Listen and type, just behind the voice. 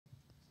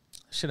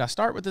Should I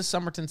start with this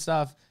Somerton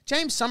stuff?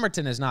 James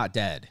Somerton is not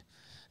dead.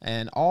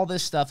 And all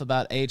this stuff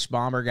about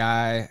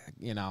Hbomberguy,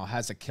 you know,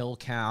 has a kill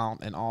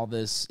count and all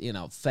this, you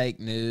know, fake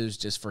news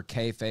just for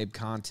kayfabe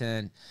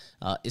content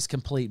is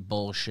complete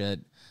bullshit.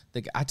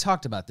 I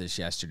talked about this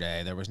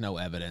yesterday. There was no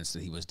evidence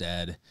that he was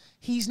dead.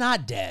 He's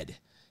not dead.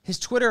 His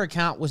Twitter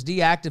account was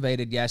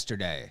deactivated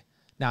yesterday.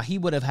 Now, he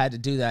would have had to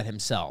do that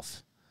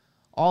himself.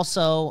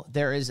 Also,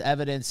 there is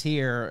evidence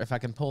here, if I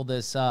can pull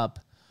this up,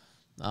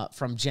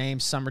 from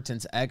James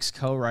Somerton's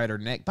ex-co-writer,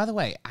 Nick. By the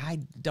way, I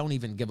don't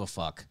even give a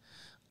fuck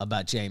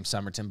about James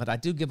Somerton, but I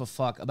do give a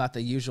fuck about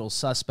the usual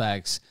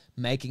suspects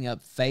making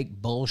up fake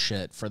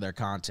bullshit for their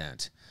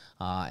content.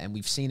 And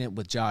we've seen it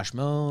with Josh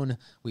Moon.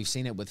 We've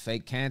seen it with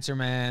Fake Cancer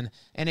Man.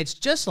 And it's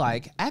just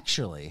like,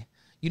 actually,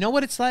 you know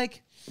what it's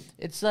like?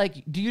 It's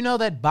like, do you know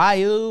that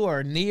Bayou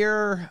or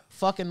Near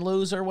fucking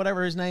loser,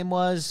 whatever his name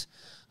was,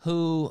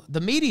 who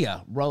the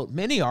media wrote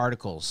many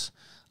articles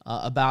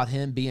about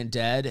him being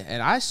dead,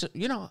 and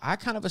I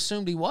kind of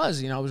assumed he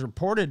was. You know, it was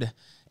reported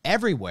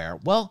everywhere.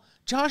 Well,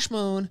 Josh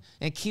Moon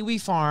and Kiwi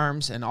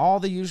Farms and all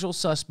the usual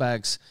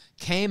suspects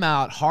came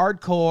out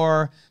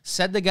hardcore,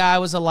 said the guy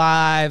was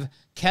alive,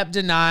 kept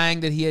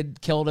denying that he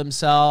had killed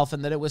himself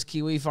and that it was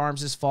Kiwi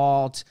Farms'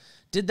 fault,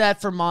 did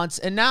that for months,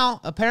 and now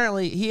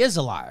apparently he is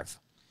alive.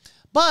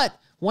 But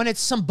when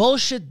it's some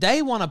bullshit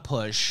they want to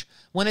push,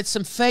 when it's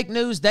some fake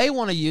news they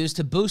want to use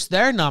to boost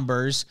their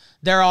numbers,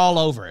 they're all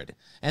over it.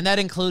 And that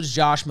includes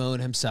Josh Moon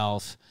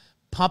himself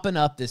pumping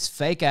up this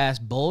fake-ass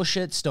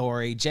bullshit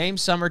story.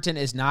 James Somerton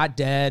is not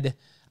dead.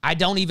 I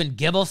don't even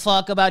give a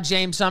fuck about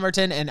James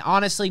Somerton, and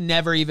honestly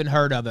never even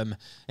heard of him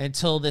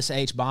until this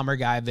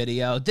Hbomberguy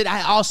video that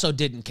I also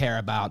didn't care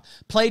about.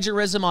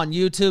 Plagiarism on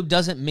YouTube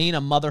doesn't mean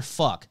a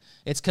motherfuck.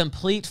 It's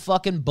complete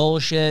fucking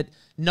bullshit.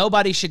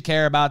 Nobody should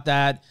care about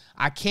that.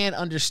 I can't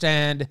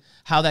understand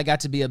how that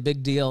got to be a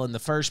big deal in the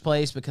first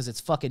place because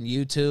it's fucking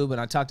YouTube, and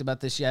I talked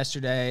about this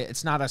yesterday.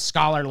 It's not a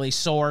scholarly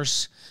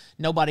source.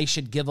 Nobody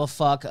should give a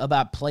fuck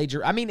about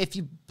plagiarism. I mean, if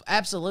you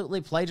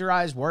absolutely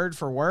plagiarize word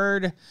for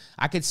word,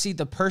 I could see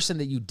the person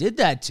that you did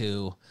that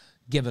to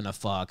giving a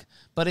fuck.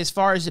 But as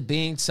far as it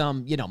being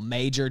some, you know,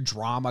 major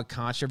drama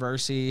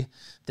controversy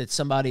that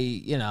somebody,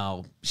 you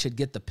know, should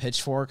get the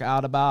pitchfork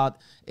out about,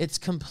 it's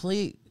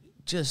complete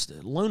just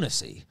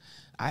lunacy.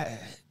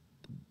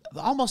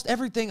 Almost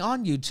everything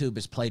on YouTube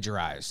is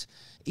plagiarized,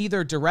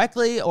 either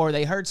directly or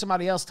they heard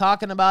somebody else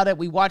talking about it.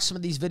 We watched some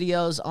of these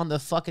videos on the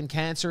fucking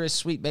cancerous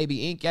Sweet Baby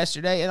Inc.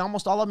 yesterday, and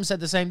almost all of them said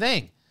the same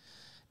thing,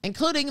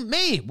 including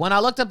me. When I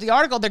looked up the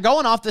article, they're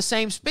going off the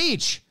same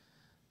speech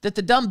that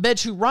the dumb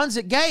bitch who runs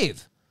it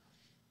gave.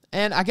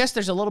 And I guess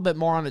there's a little bit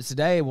more on it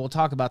today. We'll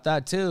talk about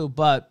that too,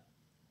 but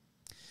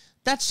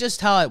that's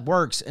just how it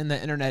works in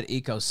the internet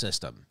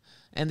ecosystem.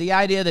 And the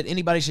idea that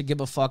anybody should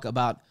give a fuck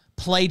about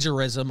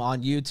plagiarism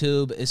on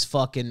YouTube is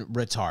fucking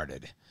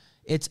retarded.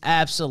 It's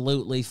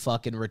absolutely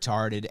fucking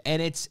retarded.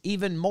 And it's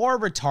even more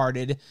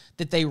retarded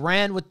that they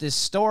ran with this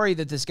story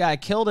that this guy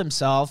killed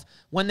himself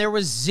when there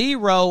was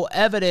zero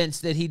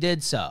evidence that he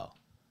did so.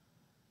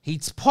 He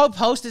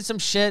posted some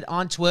shit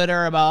on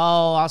Twitter about,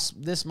 oh,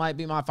 this might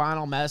be my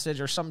final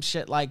message or some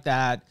shit like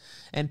that.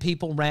 And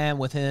people ran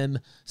with him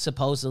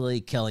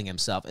supposedly killing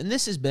himself. And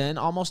this has been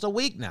almost a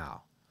week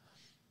now.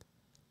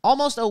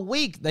 Almost a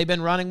week they've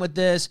been running with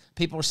this.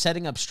 People are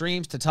setting up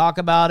streams to talk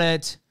about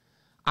it.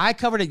 I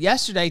covered it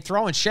yesterday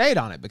throwing shade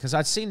on it because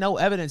I'd seen no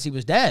evidence he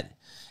was dead.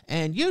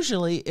 And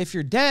usually if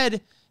you're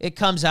dead, it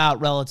comes out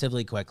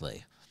relatively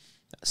quickly.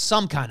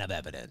 Some kind of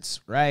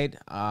evidence, right?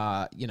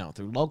 You know,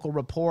 through local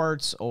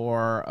reports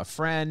or a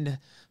friend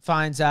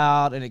finds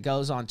out and it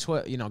goes on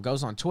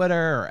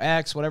Twitter or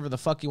X, whatever the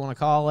fuck you want to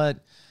call it.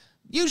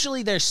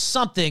 Usually there's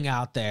something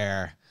out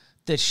there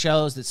that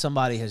shows that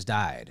somebody has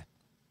died.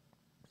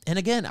 And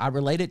again, I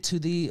relate it to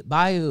the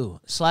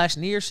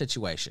Bayou/Near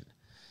situation.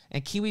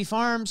 And Kiwi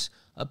Farms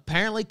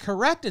apparently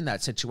correct in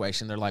that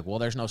situation. They're like, well,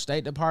 there's no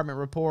State Department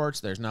reports.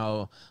 There's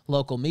no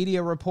local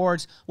media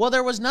reports. Well,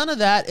 there was none of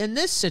that in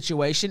this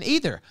situation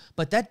either.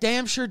 But that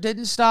damn sure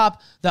didn't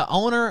stop the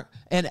owner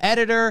and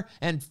editor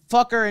and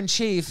fucker in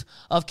chief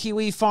of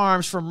Kiwi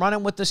Farms from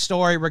running with the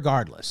story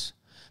regardless.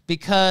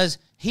 Because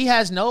he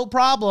has no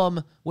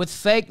problem with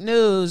fake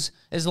news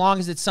as long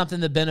as it's something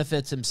that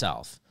benefits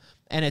himself.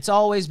 And it's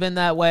always been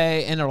that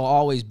way, and it'll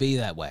always be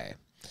that way.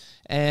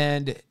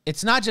 And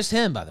it's not just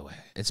him, by the way.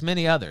 It's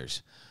many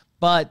others.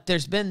 But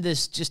there's been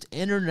this just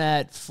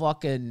internet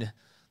fucking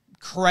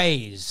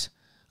craze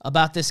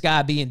about this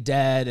guy being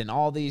dead and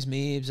all these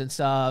memes and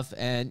stuff.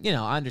 And, you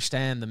know, I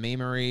understand the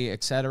memery,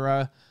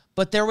 etc.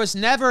 But there was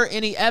never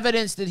any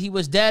evidence that he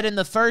was dead in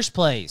the first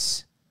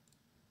place.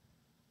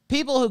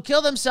 People who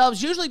kill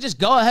themselves usually just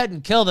go ahead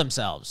and kill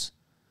themselves.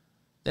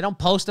 They don't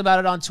post about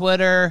it on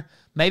Twitter.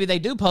 Maybe they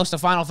do post a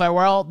final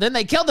farewell. Then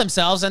they kill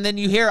themselves, and then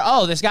you hear,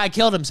 oh, this guy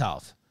killed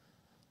himself.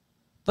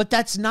 But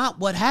that's not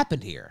what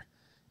happened here.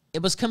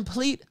 It was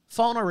complete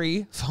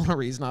phonery.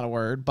 Phonery is not a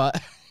word,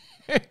 but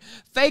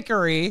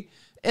fakery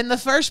in the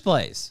first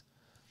place.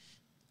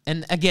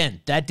 And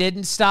again, that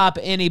didn't stop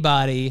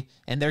anybody,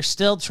 and they're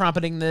still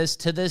trumpeting this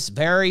to this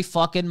very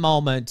fucking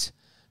moment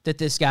that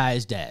this guy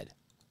is dead.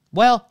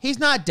 Well, he's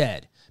not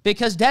dead,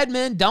 because dead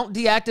men don't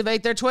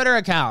deactivate their Twitter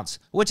accounts,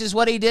 which is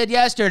what he did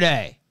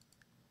yesterday.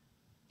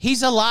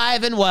 He's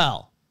alive and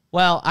well.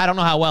 Well, I don't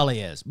know how well he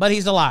is, but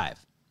he's alive.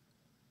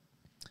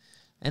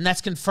 And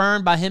that's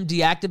confirmed by him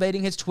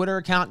deactivating his Twitter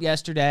account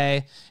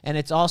yesterday, and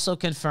it's also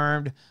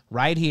confirmed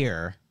right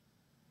here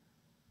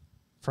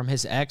from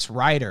his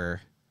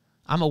ex-writer.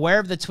 I'm aware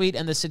of the tweet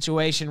and the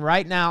situation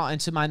right now,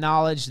 and to my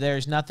knowledge,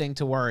 there's nothing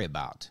to worry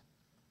about.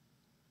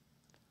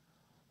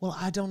 Well,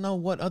 I don't know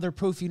what other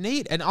proof you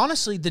need. And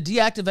honestly, the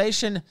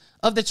deactivation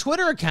of the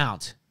Twitter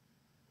account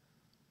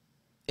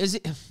is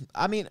it,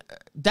 I mean,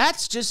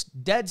 that's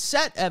just dead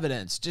set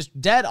evidence, just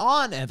dead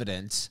on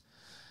evidence.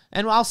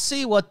 And I'll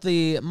see what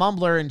the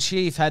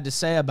mumbler-in-chief had to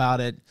say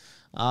about it,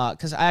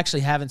 because I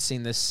actually haven't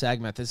seen this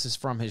segment. This is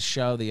from his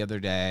show the other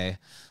day.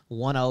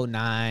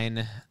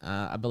 109,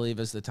 I believe,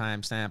 is the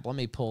timestamp. Let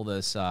me pull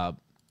this up.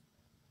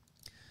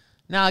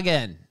 Now,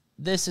 again,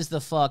 this is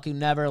the fuck who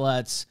never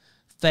lets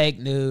fake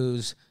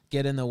news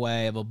get in the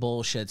way of a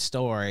bullshit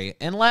story,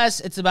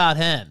 unless it's about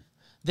him.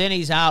 Then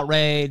he's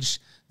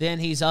outraged. Then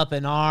he's up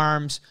in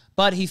arms.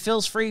 But he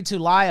feels free to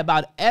lie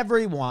about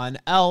everyone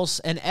else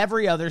and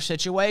every other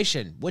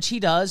situation, which he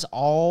does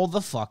all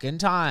the fucking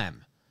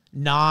time.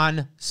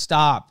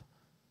 Non-stop.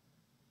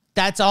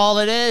 That's all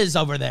it is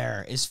over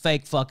there, is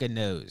fake fucking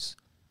news.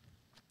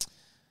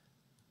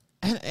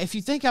 And if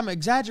you think I'm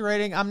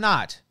exaggerating, I'm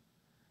not.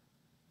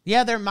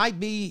 Yeah, there might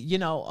be, you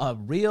know, a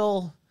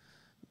real,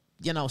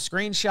 you know,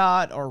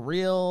 screenshot or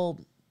real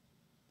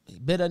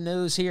bit of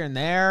news here and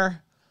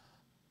there,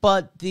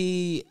 but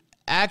the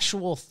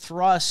actual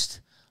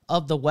thrust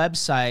of the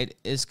website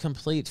is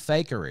complete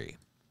fakery.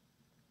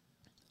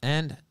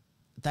 And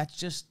that's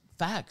just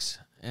facts.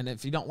 And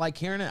if you don't like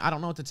hearing it, I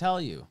don't know what to tell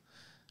you.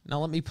 Now,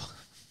 let me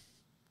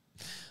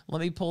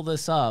pull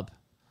this up.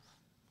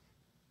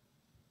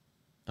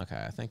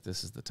 Okay, I think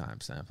this is the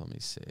timestamp. Let me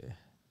see.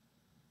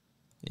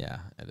 Yeah,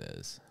 it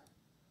is.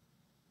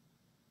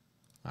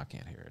 I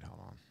can't hear it. Hold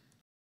on.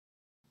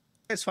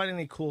 You guys find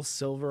any cool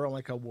silver on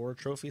like a war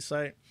trophy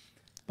site?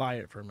 Buy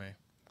it for me.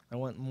 I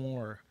want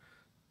more.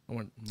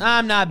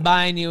 I'm not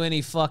buying you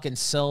any fucking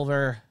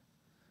silver.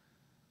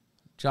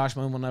 Josh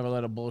Moon will never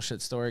let a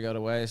bullshit story go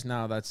to waste.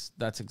 No,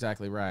 that's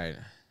exactly right.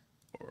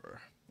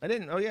 Or I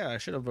didn't. Oh yeah, I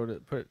should have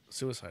put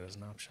suicide as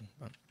an option,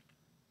 but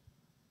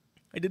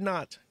I did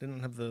not.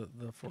 Didn't have the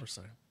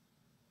foresight.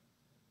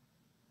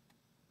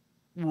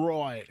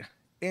 Right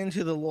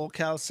into the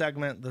lolcow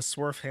segment. The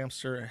Swerf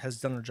hamster has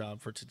done her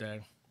job for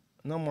today.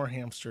 No more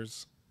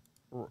hamsters.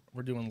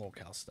 We're doing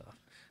lolcow stuff.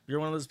 You're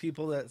one of those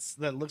people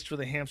that looks for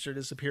the hamster to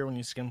disappear when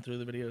you skim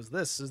through the videos.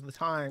 This is the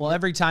time. Well,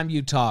 every time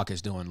you talk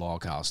is doing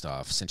lolcow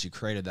stuff since you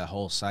created that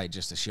whole site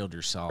just to shield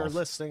yourself. You're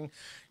listening.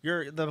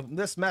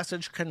 This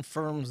message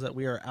confirms that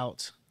we are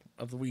out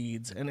of the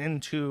weeds and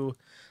into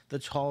the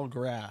tall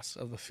grass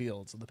of the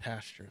fields, of the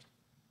pastures.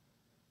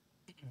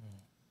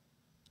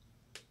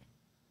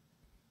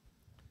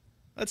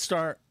 Let's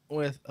start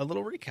with a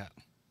little recap.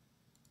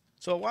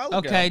 So a while ago,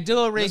 okay, do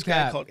a recap. This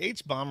guy called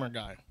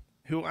Hbomberguy,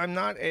 who I'm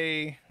not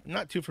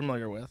too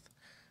familiar with,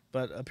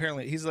 but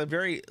apparently he's a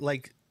very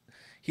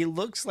he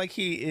looks like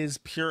he is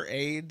pure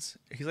AIDS.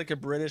 He's like a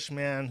British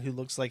man who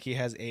looks like he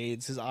has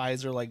AIDS. His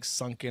eyes are like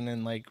sunken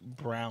and like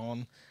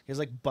brown. He has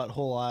like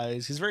butthole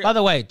eyes. He's very. By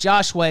the way,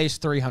 Josh weighs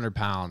 300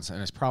 pounds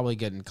and is probably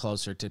getting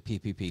closer to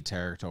PPP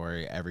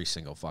territory every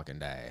single fucking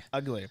day.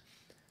 Ugly,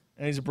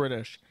 and he's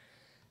British.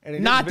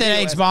 And not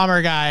that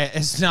Hbomberguy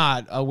is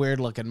not a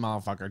weird looking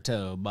motherfucker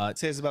too, but it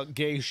says about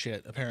gay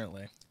shit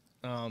apparently.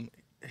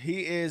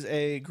 He is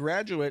a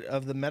graduate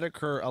of the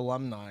Medicare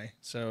alumni.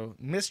 So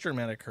Mr.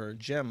 Medicare,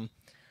 Jim,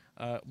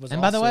 was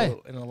and by the way,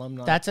 an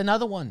alumni. That's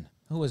another one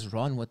who has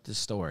run with this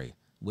story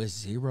with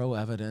zero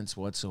evidence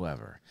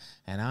whatsoever.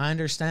 And I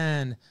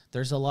understand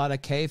there's a lot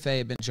of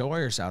kayfabe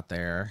enjoyers out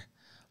there.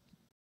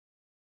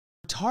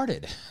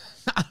 Retarded.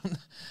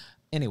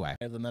 Anyway.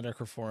 The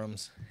Medicare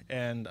forums.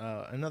 And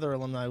another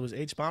alumni was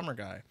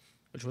Hbomberguy,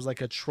 which was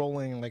like a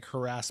trolling, like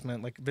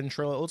harassment, like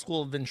Ventrilo, old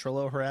school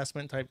Ventrilo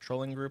harassment type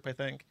trolling group, I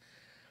think.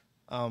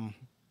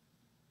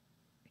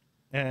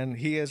 And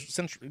he has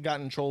since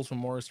gotten trolls from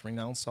Morris,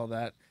 renounced all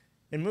that,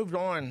 and moved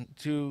on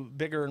to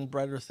bigger and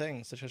brighter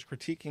things, such as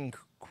critiquing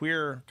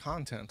queer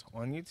content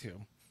on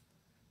YouTube.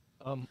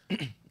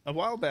 A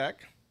while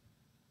back,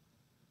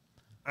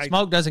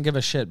 Smoke doesn't give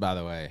a shit, by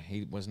the way.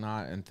 He was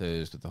not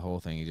enthused with the whole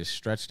thing. He just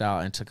stretched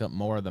out and took up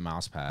more of the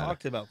mouse pad.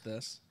 Talked about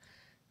this,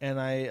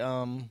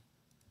 and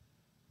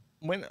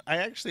when I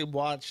actually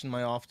watched in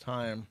my off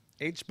time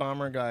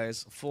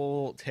Hbomberguy's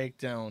full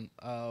takedown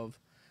of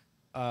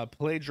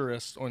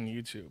plagiarist on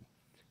YouTube,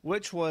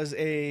 which was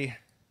a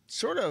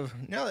sort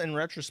of, now in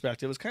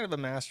retrospect, it was kind of a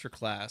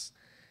masterclass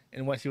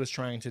in what he was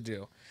trying to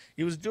do.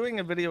 He was doing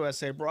a video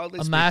essay, broadly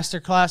speaking. A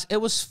masterclass. It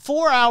was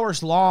 4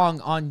 hours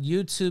long on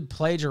YouTube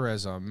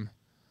plagiarism.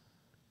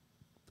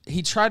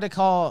 He tried to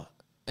call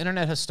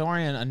internet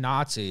historian a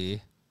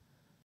Nazi.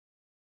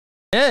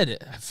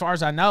 Did, as far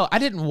as I know. I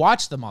didn't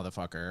watch the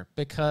motherfucker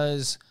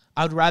because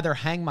I would rather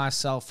hang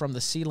myself from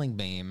the ceiling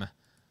beam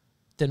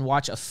than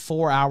watch a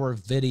 4-hour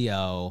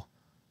video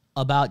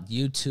about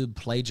YouTube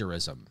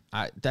plagiarism.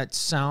 That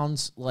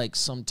sounds like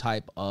some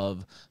type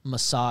of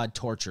Mossad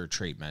torture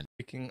treatment.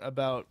 Speaking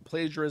about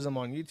plagiarism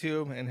on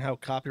YouTube and how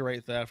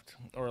copyright theft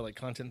or like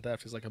content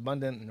theft is like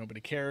abundant and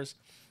nobody cares.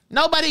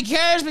 Nobody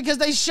cares because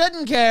they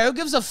shouldn't care. Who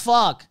gives a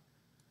fuck?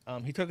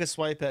 He took a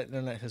swipe at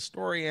Internet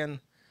Historian.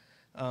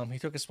 He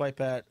took a swipe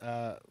at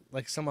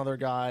like some other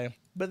guy,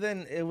 but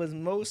then it was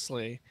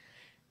mostly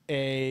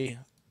a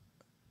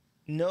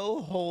no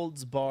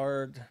holds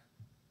barred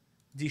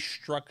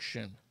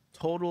destruction,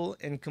 total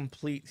and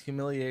complete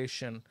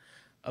humiliation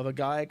of a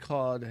guy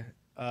called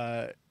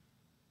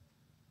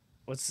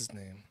what's his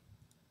name?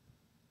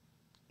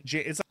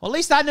 Well, at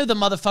least I knew the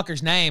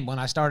motherfucker's name when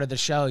I started the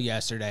show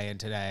yesterday and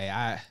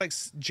today. Like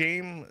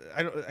James,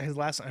 I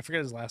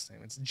forget his last name.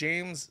 It's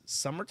James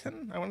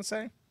Somerton, I want to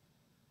say.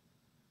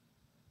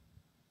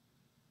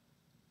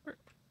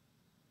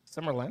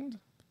 Somerton.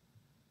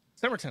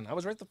 I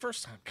was right the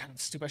first time. God, I'm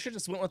stupid. I should have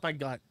just went with my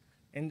gut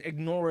and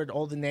ignored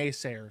all the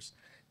naysayers.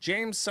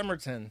 James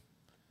Somerton,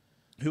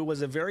 who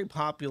was a very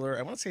popular,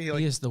 I want to say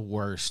he is the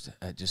worst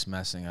at just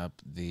messing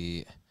up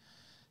the.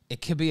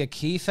 It could be a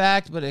key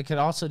fact, but it could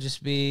also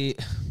just be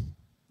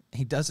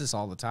he does this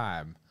all the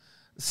time.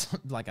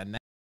 Like a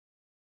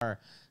or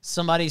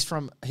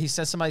he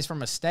says somebody's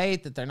from a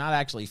state that they're not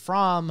actually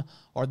from,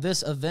 or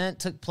this event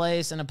took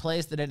place in a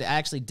place that it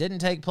actually didn't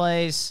take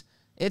place.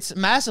 It's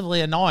massively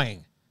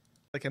annoying.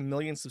 Like 1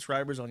 million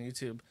subscribers on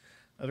YouTube.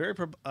 A very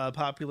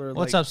popular.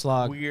 What's like, up,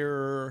 Slog?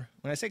 Queer.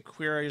 When I say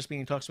queer, I just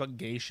mean he talks about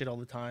gay shit all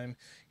the time.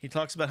 He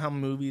talks about how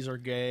movies are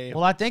gay.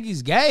 Well, I think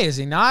he's gay. Is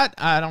he not?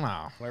 I don't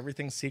know.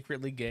 Everything's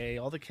secretly gay.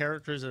 All the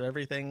characters of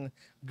everything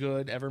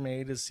good ever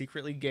made is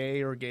secretly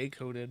gay or gay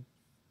coded.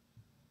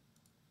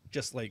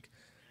 Just like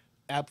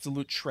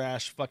absolute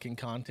trash fucking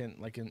content,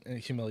 like in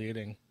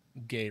humiliating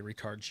gay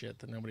retard shit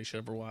that nobody should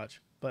ever watch.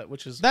 But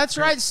that's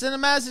right.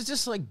 Cinemas is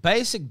just like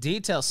basic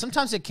details.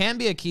 Sometimes it can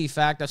be a key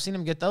fact. I've seen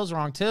him get those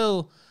wrong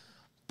too.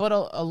 But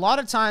a lot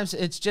of times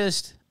it's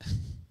just,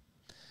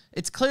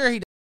 it's clear he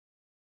doesn't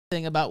know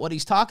anything about what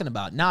he's talking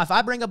about. Now, if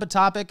I bring up a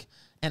topic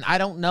and I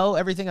don't know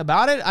everything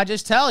about it, I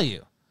just tell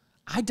you,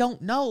 I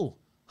don't know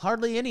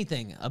hardly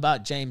anything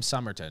about James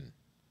Somerton.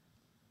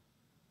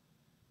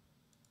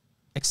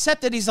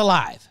 Except that he's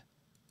alive.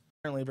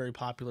 Apparently very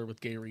popular with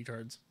gay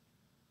retards.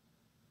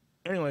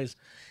 Anyways,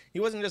 he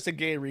wasn't just a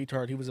gay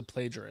retard, he was a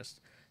plagiarist.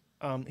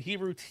 He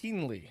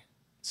routinely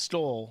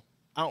stole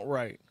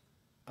outright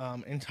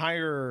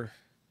entire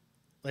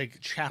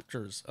like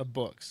chapters of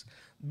books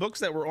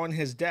that were on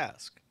his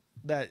desk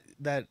that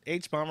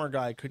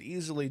Hbomberguy could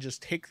easily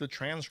just take the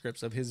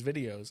transcripts of his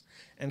videos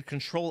and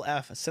Control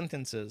F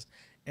sentences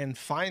and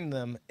find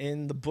them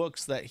in the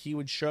books that he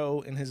would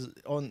show in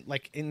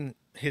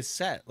his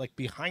set, like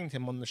behind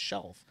him on the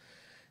shelf.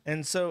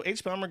 And so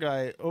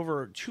Hbomberguy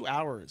over 2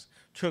 hours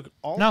took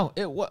all. No,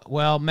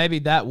 well, maybe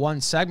that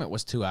one segment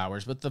was 2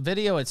 hours, but the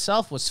video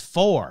itself was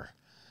 4.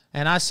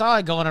 And I saw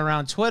it going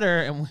around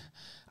Twitter, and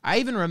I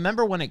even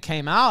remember when it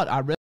came out,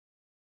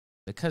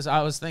 because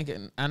I was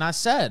thinking, and I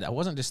said, I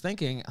wasn't just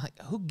thinking, like,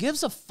 who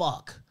gives a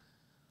fuck?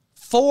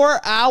 4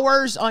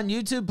 hours on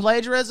YouTube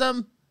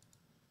plagiarism?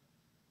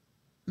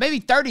 Maybe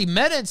 30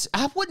 minutes?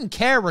 I wouldn't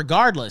care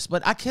regardless,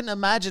 but I couldn't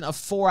imagine a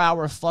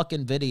 4-hour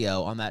fucking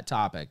video on that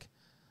topic.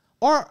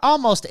 Or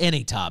almost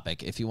any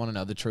topic, if you want to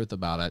know the truth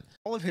about it.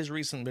 All of his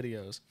recent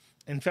videos,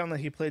 and found that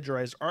he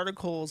plagiarized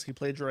articles, he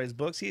plagiarized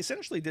books. He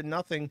essentially did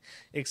nothing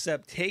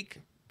except take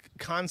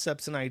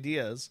concepts and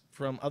ideas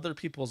from other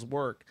people's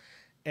work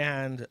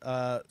and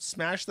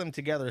smash them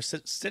together,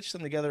 stitch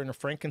them together in a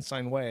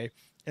Frankenstein way,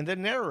 and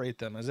then narrate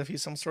them as if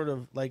he's some sort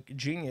of like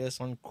genius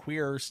on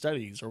queer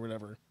studies or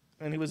whatever.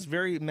 And he was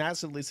very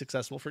massively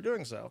successful for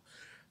doing so.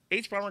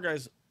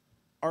 Hbomberguy's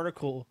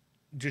article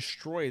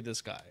destroyed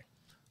this guy.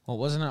 Well, it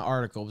wasn't an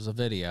article, it was a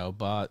video,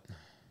 but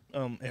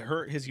it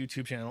hurt his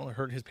YouTube channel, it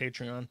hurt his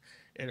Patreon,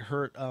 it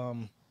hurt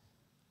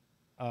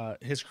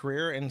his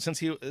career. And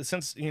since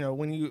you know,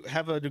 when you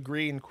have a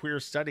degree in queer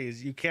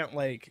studies, you can't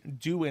like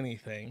do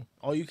anything.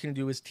 All you can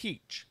do is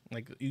teach.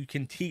 Like you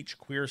can teach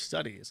queer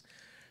studies.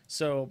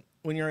 So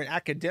when you're an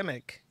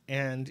academic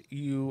and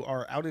you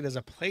are outed as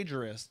a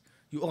plagiarist,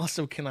 you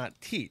also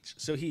cannot teach.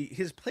 So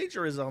his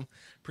plagiarism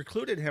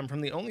precluded him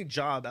from the only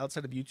job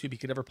outside of YouTube he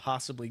could ever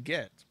possibly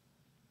get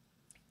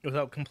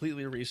without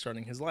completely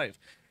restarting his life.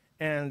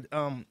 And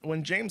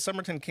when James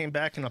Somerton came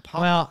back and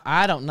apologized... Well,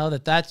 I don't know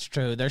that that's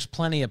true. There's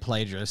plenty of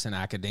plagiarists in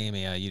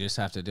academia. You just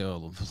have to do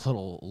a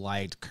little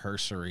light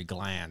cursory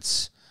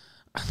glance.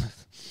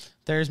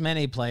 There's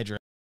many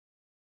plagiarists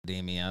in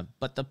academia.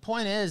 But the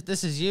point is,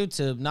 this is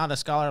YouTube, not a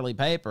scholarly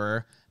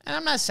paper. And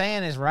I'm not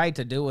saying it's right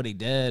to do what he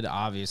did,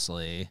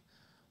 obviously.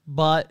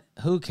 But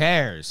who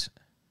cares?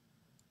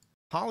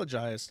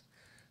 Apologized.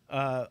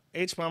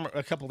 Hbomber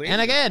a couple days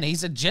and again,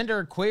 he's a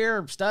gender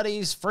queer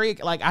studies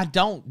freak. Like, I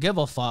don't give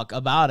a fuck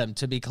about him,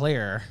 to be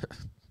clear.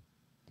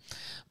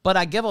 But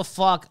I give a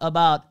fuck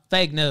about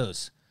fake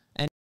news.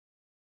 And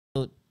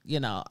you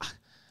know,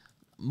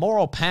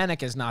 moral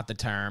panic is not the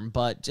term,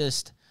 but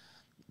just,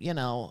 you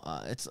know,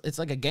 it's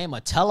like a game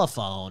of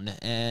telephone,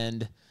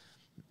 and,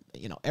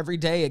 you know, every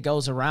day it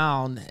goes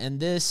around, and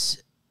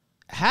this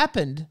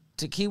happened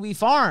to Kiwi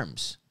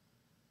Farms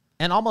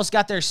and almost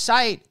got their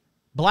site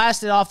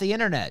blasted off the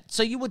internet.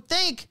 So you would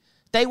think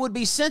they would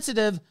be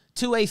sensitive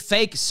to a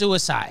fake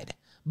suicide.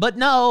 But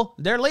no,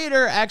 their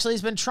leader actually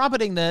has been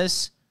trumpeting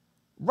this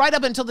right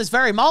up until this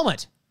very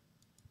moment.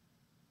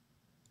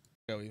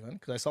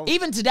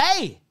 Even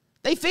today,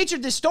 they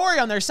featured this story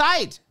on their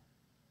site.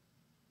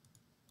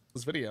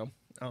 This video,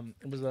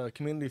 it was a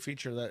community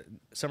feature that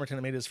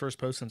Somerton made his first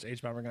post since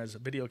Hbomberguy's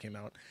video came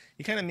out.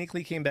 He kind of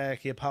meekly came back.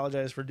 He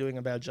apologized for doing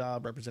a bad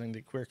job representing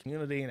the queer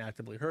community and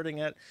actively hurting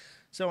it,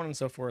 so on and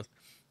so forth.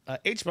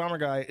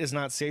 Hbomberguy is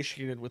not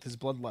satiated with his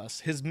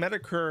bloodlust. His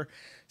Medicare,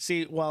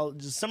 see, while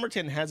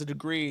Somerton has a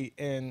degree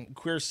in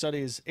queer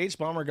studies,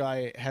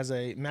 Hbomberguy has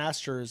a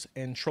master's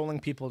in trolling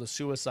people to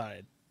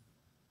suicide.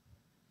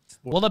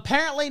 Well,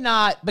 apparently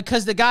not,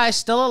 because the guy's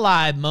still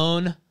alive,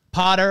 Moon,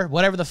 Potter,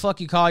 whatever the fuck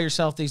you call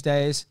yourself these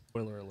days.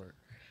 Spoiler alert.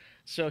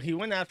 So he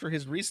went after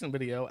his recent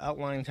video,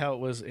 outlined how it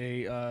was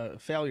a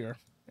failure,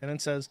 and then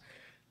says,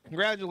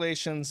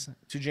 congratulations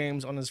to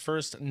James on his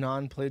first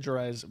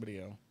non-plagiarized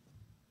video.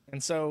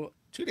 And so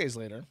 2 days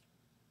later,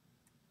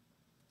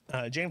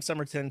 James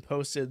Somerton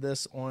posted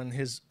this on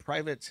his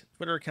private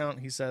Twitter account.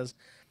 He says,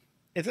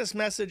 if this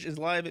message is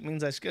live, it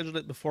means I scheduled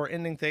it before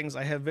ending things.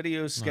 I have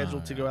videos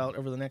scheduled to go out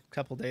over the next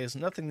couple days.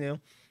 Nothing new.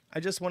 I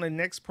just want a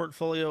next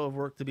portfolio of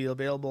work to be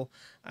available.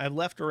 I've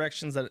left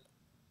directions that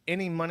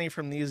any money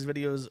from these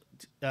videos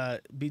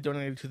be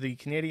donated to the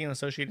Canadian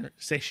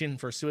Association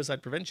for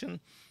Suicide Prevention.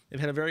 They've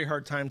had a very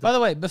hard time. By the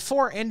way,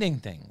 before ending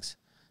things,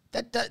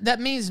 that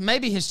means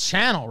maybe his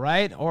channel,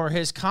 right? Or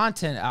his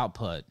content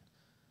output.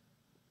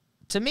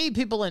 To me,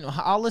 people,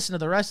 I'll listen to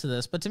the rest of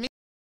this, but to me,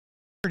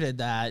 did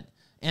that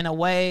in a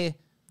way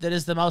that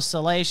is the most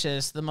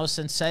salacious, the most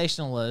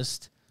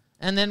sensationalist,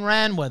 and then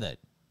ran with it,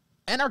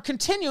 and are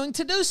continuing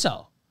to do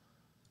so.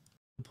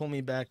 Pull me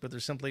back, but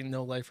there's simply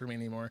no life for me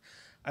anymore.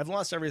 I've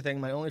lost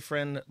everything, my only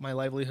friend, my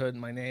livelihood,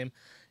 my name,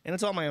 and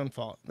it's all my own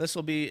fault. This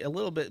will be a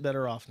little bit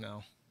better off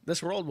now.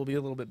 This world will be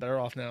a little bit better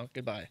off now.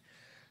 Goodbye.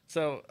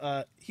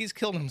 So he's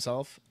killed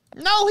himself.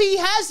 No, he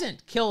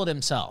hasn't killed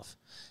himself.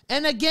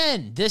 And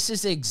again, this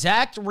is the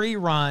exact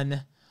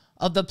rerun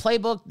of the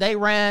playbook they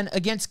ran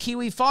against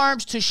Kiwi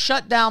Farms to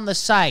shut down the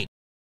site.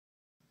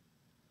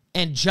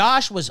 And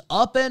Josh was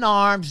up in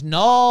arms.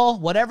 Noel,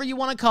 whatever you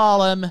want to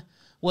call him,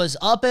 was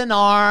up in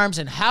arms.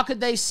 And how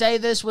could they say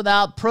this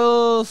without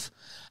proof?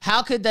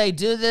 How could they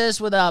do this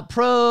without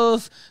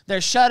proof? They're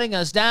shutting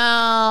us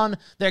down.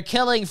 They're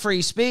killing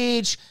free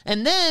speech.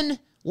 And then,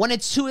 when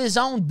it's to his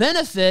own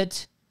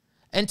benefit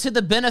and to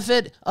the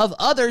benefit of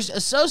others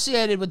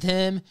associated with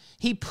him,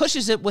 he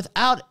pushes it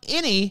without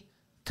any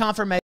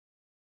confirmation.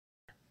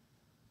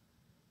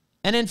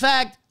 And in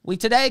fact, we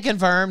today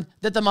confirmed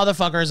that the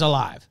motherfucker is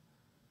alive.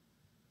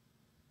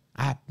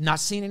 I've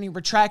not seen any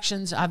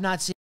retractions. I've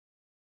not seen...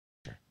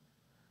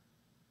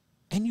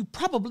 And you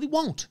probably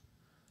won't.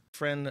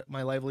 Friend,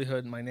 my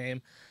livelihood, my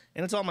name,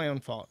 and it's all my own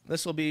fault.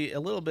 This will be a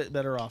little bit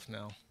better off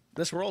now.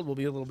 This world will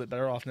be a little bit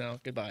better off now.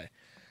 Goodbye.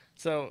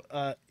 So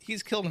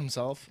he's killed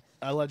himself,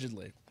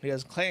 allegedly. He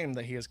has claimed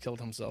that he has killed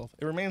himself.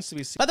 It remains to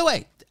be seen. By the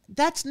way,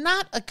 that's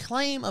not a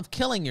claim of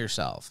killing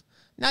yourself.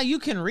 Now, you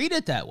can read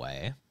it that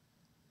way,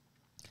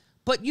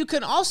 but you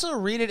can also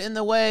read it in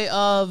the way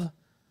of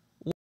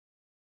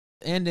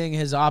ending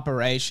his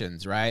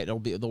operations, right?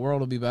 The world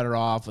will be better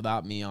off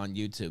without me on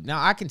YouTube.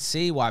 Now, I can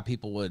see why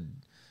people would,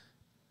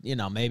 you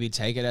know, maybe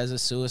take it as a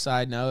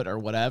suicide note or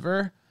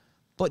whatever,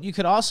 but you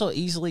could also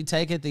easily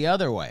take it the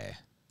other way.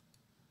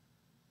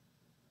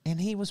 And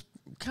he was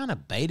kind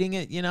of baiting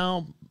it, you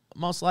know,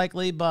 most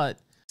likely, but...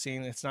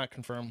 It's not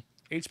confirmed.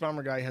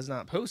 Hbomberguy has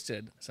not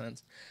posted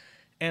since.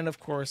 And, of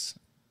course,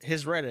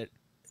 his Reddit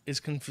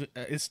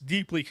is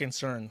deeply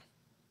concerned.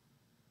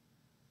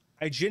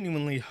 I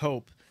genuinely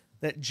hope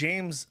that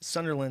James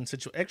Sunderland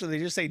actually,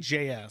 they just say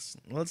JS.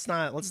 Let's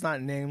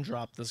not name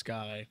drop this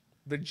guy.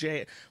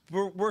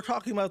 We're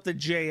talking about the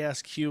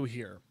JSQ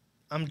here.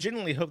 I'm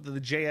genuinely hope that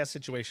the JS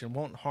situation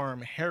won't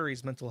harm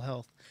Harry's mental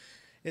health.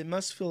 It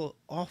must feel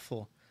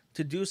awful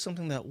to do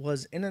something that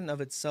was in and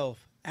of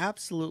itself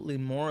absolutely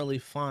morally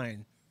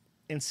fine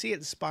and see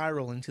it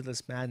spiral into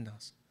this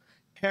madness.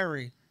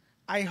 Harry,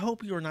 I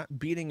hope you are not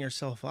beating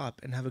yourself up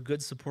and have a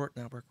good support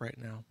network right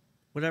now.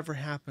 Whatever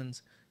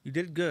happens, you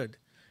did good.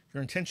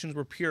 Your intentions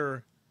were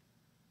pure,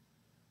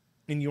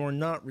 and you are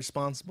not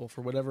responsible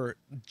for whatever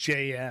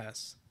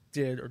JS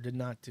did or did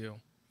not do.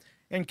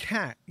 And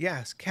Kat,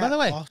 yes, Kat. By the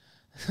way,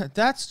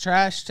 that's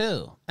trash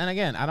too. And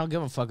again, I don't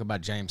give a fuck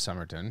about James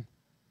Somerton.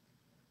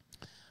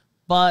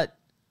 But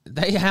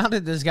they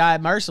hounded this guy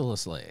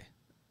mercilessly.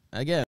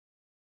 Again,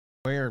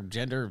 we're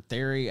gender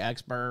theory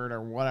expert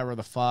or whatever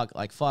the fuck.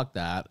 Like, fuck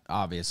that,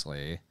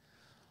 obviously.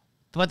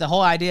 But the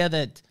whole idea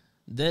that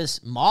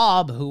this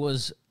mob who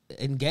was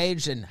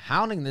engaged in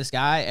hounding this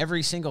guy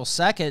every single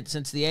second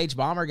since the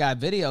Hbomberguy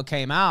video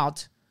came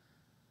out,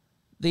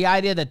 the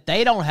idea that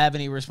they don't have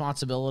any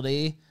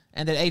responsibility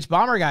and that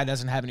Hbomberguy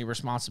doesn't have any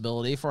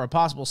responsibility for a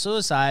possible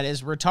suicide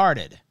is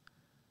retarded.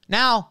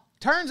 Now,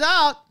 turns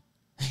out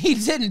he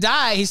didn't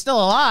die. He's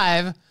still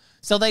alive.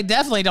 So they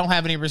definitely don't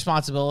have any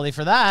responsibility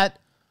for that.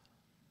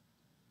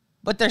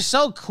 But they're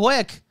so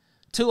quick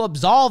to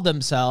absolve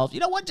themselves. You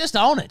know what? Just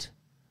own it.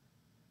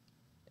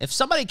 If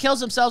somebody kills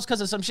themselves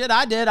because of some shit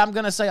I did, I'm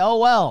going to say, oh,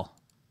 well.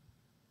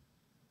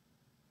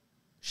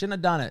 Shouldn't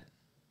have done it.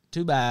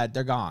 Too bad.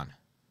 They're gone.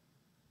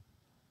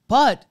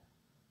 But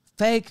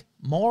fake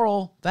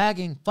moral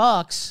vagging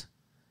fucks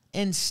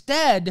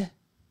instead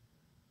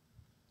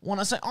want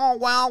to say, oh,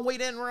 well, we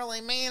didn't really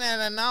mean it,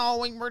 and no,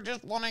 we were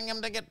just wanting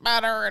him to get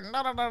better, and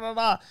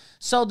da-da-da-da-da,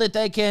 so that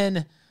they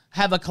can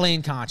have a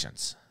clean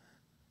conscience.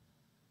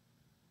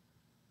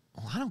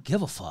 Well, I don't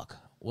give a fuck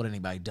what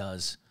anybody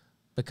does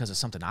because of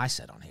something I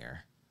said on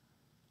here.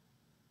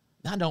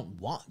 I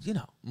don't want, you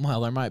know. Well,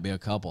 there might be a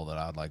couple that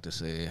I'd like to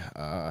see.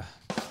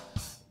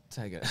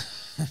 Take it.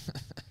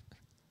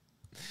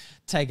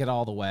 Take it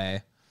all the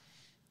way.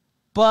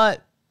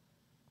 But,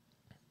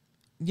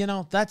 you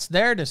know, that's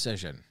their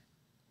decision.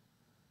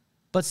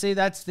 But see,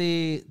 that's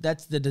the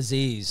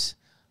disease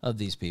of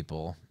these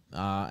people.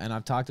 And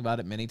I've talked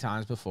about it many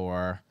times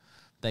before.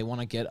 They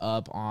want to get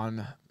up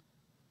on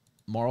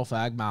Moral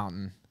Fag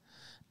Mountain.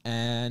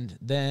 And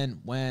then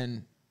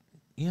when,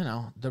 you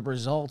know, the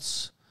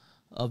results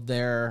of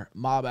their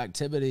mob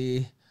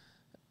activity,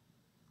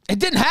 it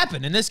didn't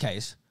happen in this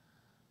case,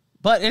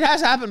 but it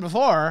has happened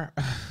before.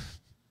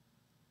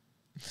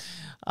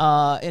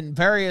 In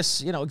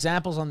various, you know,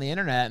 examples on the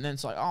internet, and then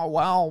it's like, oh,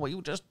 well,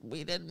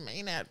 we didn't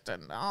mean it,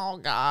 and oh,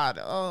 God,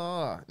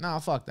 no,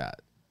 fuck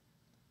that.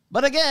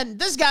 But again,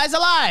 this guy's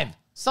alive,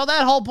 so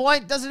that whole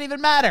point doesn't even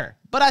matter,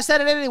 but I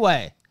said it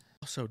anyway.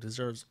 Also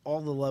deserves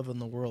all the love in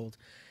the world,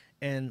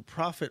 and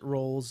profit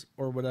rolls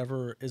or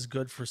whatever is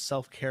good for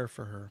self-care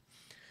for her.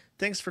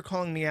 Thanks for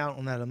calling me out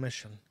on that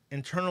omission.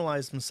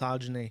 Internalized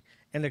misogyny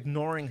and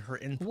ignoring her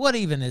input. What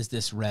even is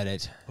this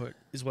Reddit?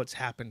 Is what's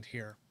happened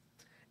here.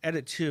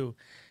 Edit 2.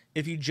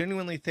 If you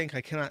genuinely think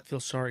I cannot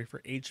feel sorry for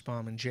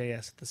Hbomb and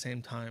JS at the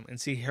same time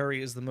and see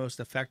Harry as the most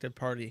affected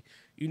party,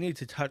 you need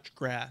to touch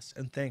grass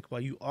and think why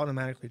you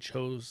automatically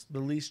chose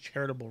the least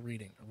charitable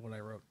reading of what I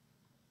wrote.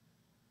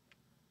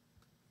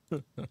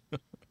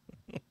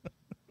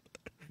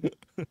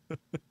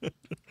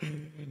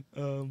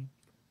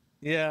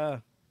 Yeah.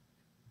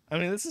 I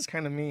mean, this is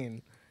kind of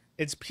mean.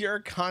 It's pure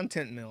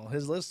content mill.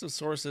 His list of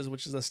sources,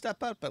 which is a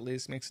step up at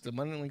least, makes it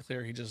abundantly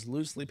clear he just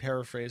loosely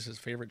paraphrased his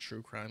favorite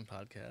true crime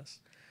podcast.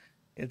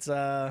 It's,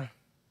 you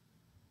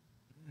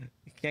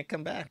can't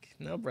come back.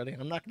 No, buddy,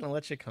 I'm not going to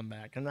let you come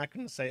back. I'm not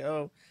going to say,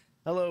 oh,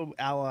 hello,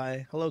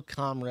 ally, hello,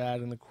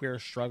 comrade in the queer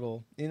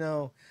struggle. You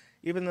know,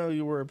 even though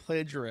you were a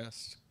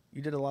plagiarist,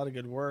 you did a lot of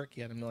good work.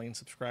 You had 1 million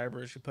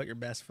subscribers. You put your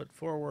best foot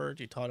forward.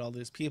 You taught all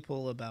these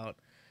people about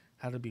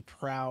how to be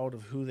proud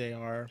of who they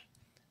are.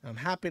 I'm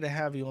happy to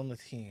have you on the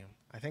team.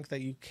 I think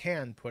that you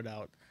can put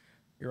out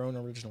your own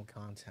original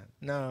content.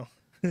 No.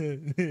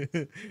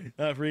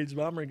 Not for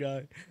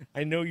Hbomberguy.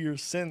 I know your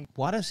sin.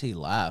 Why does he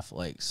laugh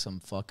like some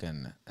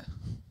fucking...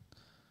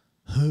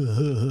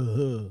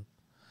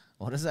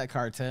 What is that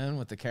cartoon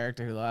with the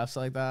character who laughs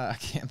like that? I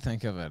can't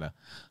think of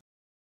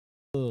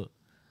it.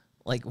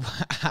 Like,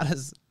 how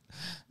does...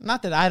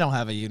 Not that I don't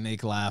have a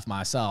unique laugh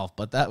myself,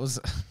 but that was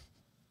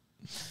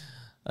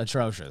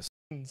atrocious.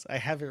 I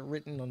have it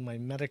written on my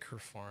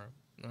Medicare form.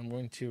 I'm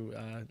going to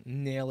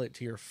nail it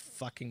to your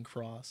fucking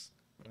cross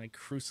when I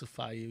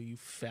crucify you, you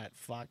fat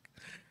fuck.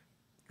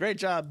 Great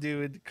job,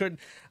 dude.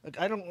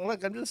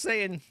 I'm just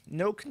saying,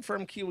 no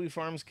confirmed Kiwi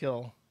Farms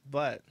kill,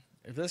 but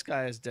if this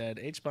guy is dead,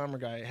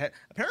 Hbomberguy,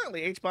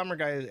 apparently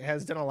Hbomberguy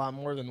has done a lot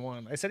more than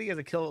one. I said he has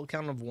a kill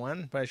count of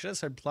 1, but I should have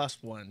said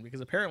 +1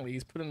 because apparently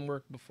he's put in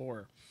work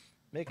before,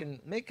 making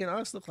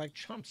us look like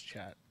chumps,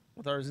 chat,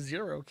 with our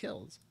 0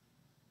 kills.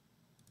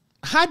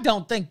 I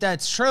don't think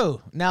that's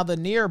true. Now, the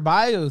near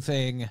Bayou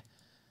thing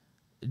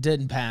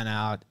didn't pan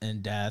out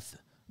in death,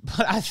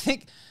 but I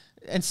think,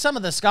 and some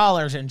of the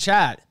scholars in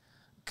chat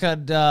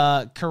could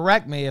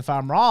correct me if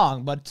I'm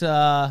wrong, but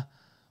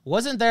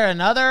wasn't there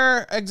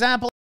another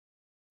example?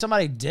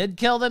 Somebody did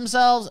kill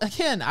themselves?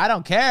 Again, I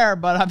don't care,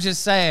 but I'm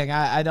just saying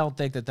I don't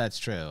think that that's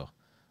true.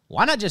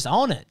 Why not just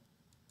own it?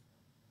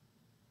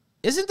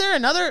 Isn't there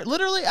another,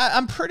 literally,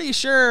 I'm pretty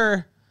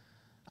sure,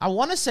 I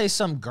want to say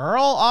some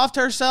girl offed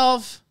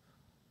herself.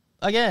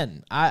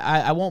 Again,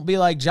 I won't be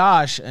like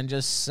Josh and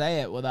just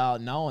say it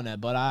without knowing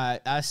it, but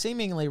I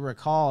seemingly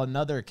recall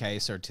another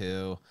case or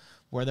two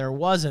where there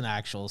was an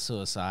actual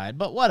suicide,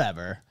 but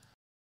whatever.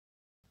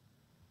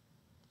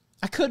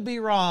 I could be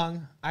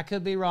wrong. I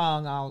could be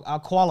wrong. I'll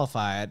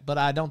qualify it, but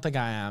I don't think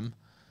I am.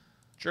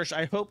 Josh,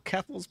 I hope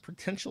Kethel's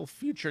potential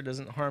future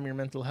doesn't harm your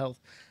mental health.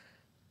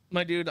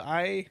 My dude,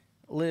 I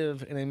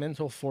live in a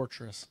mental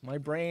fortress. My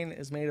brain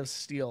is made of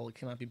steel. It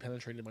cannot be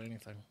penetrated by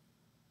anything.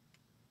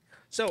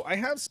 So I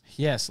have...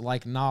 Yes,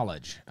 like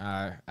knowledge.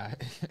 I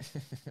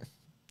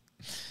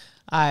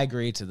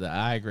agree to that.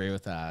 I agree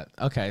with that.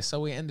 Okay, so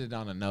we ended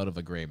on a note of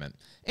agreement.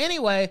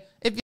 Anyway,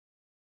 if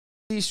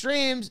you these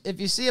streams,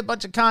 if you see a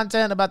bunch of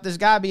content about this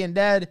guy being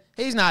dead,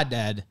 he's not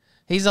dead.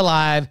 He's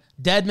alive.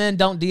 Dead men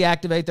don't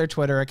deactivate their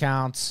Twitter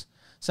accounts.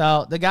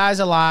 So the guy's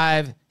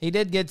alive. He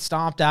did get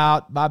stomped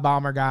out by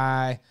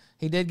Hbomberguy.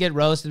 He did get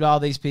roasted by all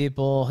these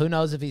people. Who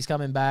knows if he's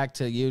coming back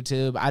to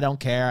YouTube? I don't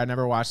care. I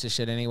never watched this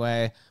shit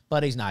anyway.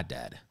 But he's not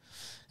dead.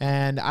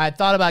 And I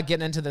thought about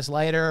getting into this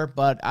later,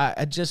 but I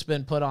had just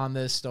been put on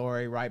this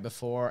story right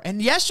before.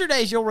 And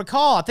yesterday, as you'll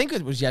recall, I think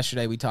it was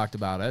yesterday we talked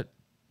about it.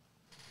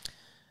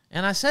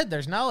 And I said,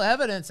 there's no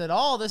evidence at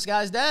all this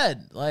guy's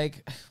dead.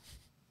 Like,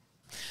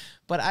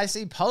 but I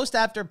see post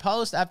after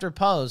post after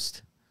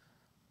post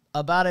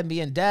about him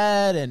being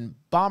dead and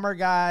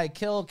Hbomberguy,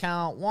 kill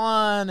count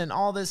 1 and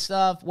all this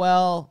stuff.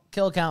 Well,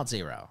 kill count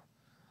 0.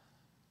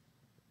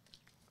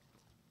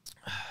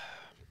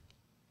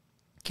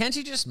 Can't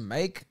you just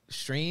make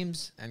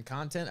streams and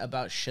content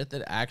about shit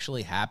that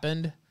actually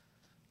happened?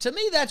 To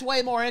me, that's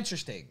way more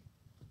interesting.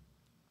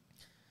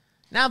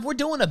 Now, if we're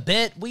doing a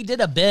bit, we did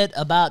a bit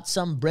about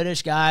some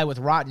British guy with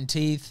rotten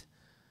teeth,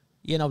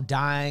 you know,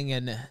 dying,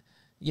 and,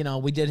 you know,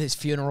 we did his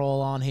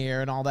funeral on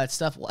here and all that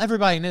stuff. Well,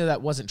 everybody knew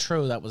that wasn't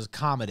true. That was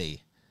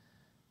comedy.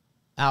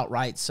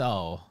 Outright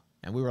so.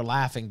 And we were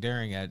laughing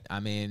during it. I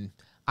mean,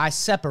 I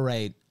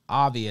separate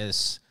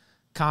obvious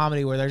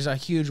comedy where there's a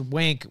huge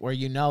wink where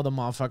you know the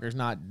motherfucker's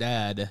not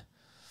dead.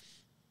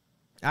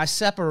 I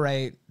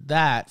separate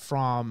that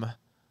from,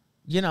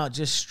 you know,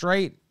 just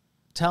straight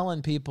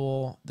telling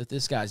people that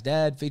this guy's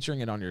dead,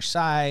 featuring it on your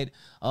site,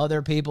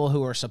 other people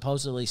who are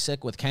supposedly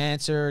sick with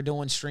cancer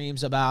doing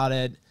streams about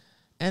it,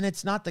 and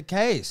it's not the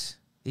case.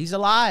 He's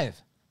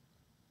alive.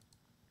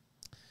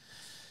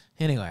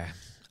 Anyway,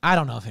 I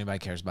don't know if anybody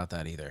cares about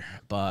that either,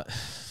 but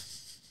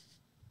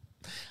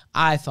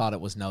I thought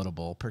it was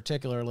notable,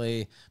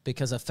 particularly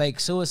because a fake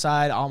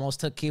suicide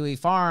almost took Kiwi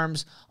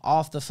Farms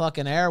off the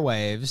fucking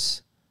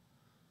airwaves,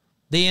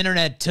 the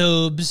internet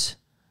tubes,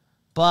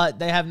 but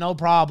they have no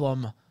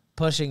problem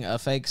pushing a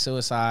fake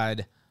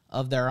suicide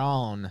of their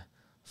own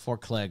for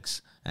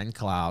clicks and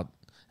clout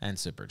and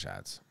super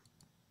chats.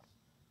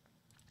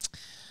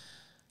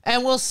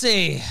 And we'll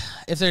see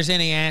if there's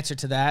any answer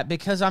to that,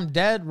 because I'm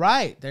dead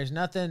right. There's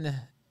nothing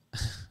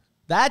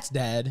that's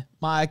dead.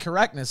 My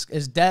correctness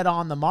is dead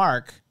on the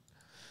mark.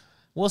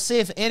 We'll see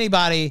if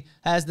anybody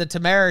has the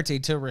temerity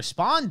to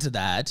respond to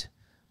that,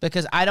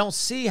 because I don't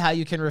see how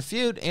you can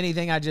refute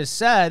anything I just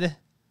said.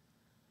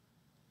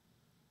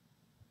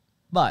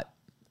 But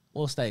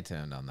we'll stay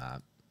tuned on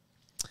that.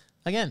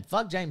 Again,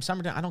 fuck James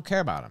Somerton. I don't care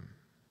about him.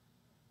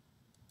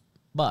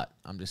 But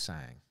I'm just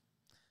saying.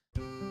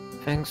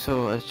 Thanks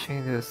for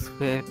watching this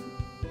clip.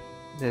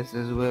 This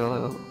is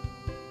Willow.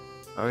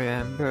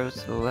 Remember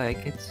to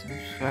like and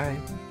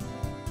subscribe.